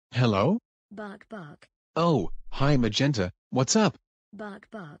Hello? Bark bark. Oh, hi Magenta, what's up? Bark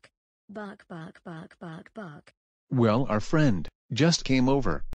bark. Bark bark bark bark bark. Well, our friend just came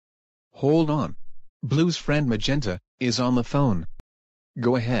over. Hold on. Blue's friend Magenta is on the phone.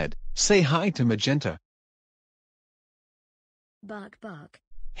 Go ahead, say hi to Magenta. Bark bark.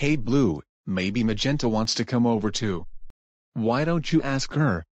 Hey Blue, maybe Magenta wants to come over too. Why don't you ask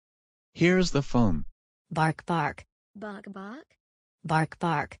her? Here's the phone. Bark bark. Bark bark. Bark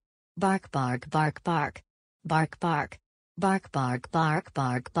bark. Bark bark bark bark. Bark bark. Bark bark bark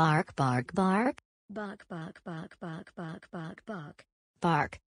bark bark bark bark. Bark bark bark bark bark bark bark.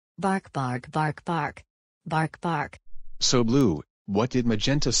 Bark. Bark bark bark bark. Bark bark. So Blue, what did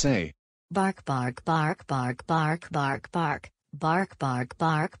Magenta say? Bark bark bark bark bark bark bark. Bark bark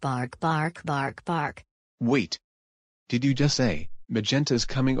bark bark bark bark bark. Wait. Did you just say, Magenta's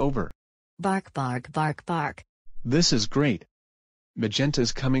coming over? Bark bark bark bark. This is great.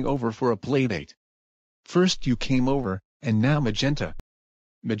 Magenta's coming over for a playdate. First you came over, and now Magenta.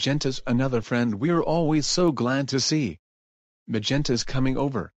 Magenta's another friend we're always so glad to see. Magenta's coming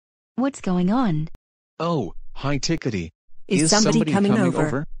over. What's going on? Oh, hi Tickety. Is somebody coming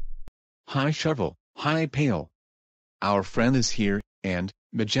over? Hi Shovel, hi Pail. Our friend is here, and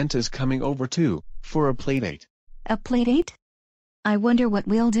Magenta's coming over too, for a playdate. A playdate? I wonder what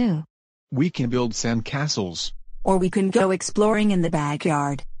we'll do. We can build sand castles. Or we can go exploring in the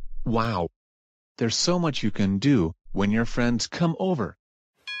backyard. Wow. There's so much you can do when your friends come over.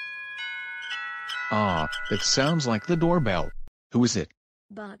 Ah, it sounds like the doorbell. Who is it?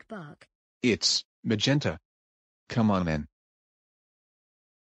 Bark bark. It's Magenta. Come on in.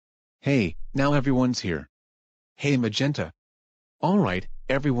 Hey, now everyone's here. Hey Magenta. Alright,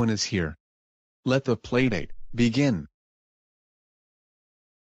 everyone is here. Let the playdate begin.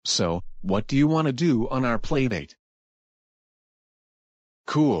 So, what do you want to do on our playdate?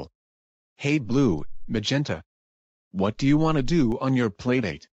 Cool. Hey Blue, Magenta. What do you want to do on your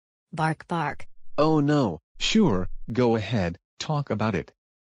playdate? Bark bark. Oh no, sure, go ahead, talk about it.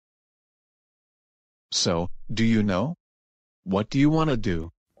 So, do you know? What do you want to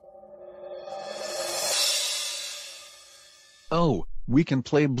do? Oh, we can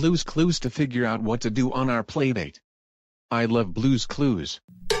play Blue's Clues to figure out what to do on our playdate. I love Blue's Clues.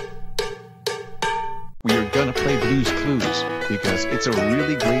 We are gonna play Blue's Clues, because it's a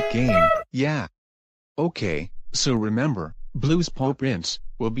really great game, yeah. Okay, so remember, Blue's paw prints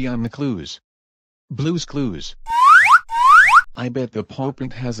will be on the clues. Blue's Clues. I bet the paw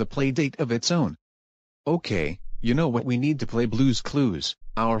print has a playdate of its own. Okay, you know what we need to play Blue's Clues?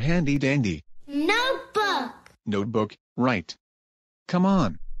 Our handy dandy Notebook. notebook, right. Come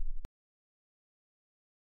on.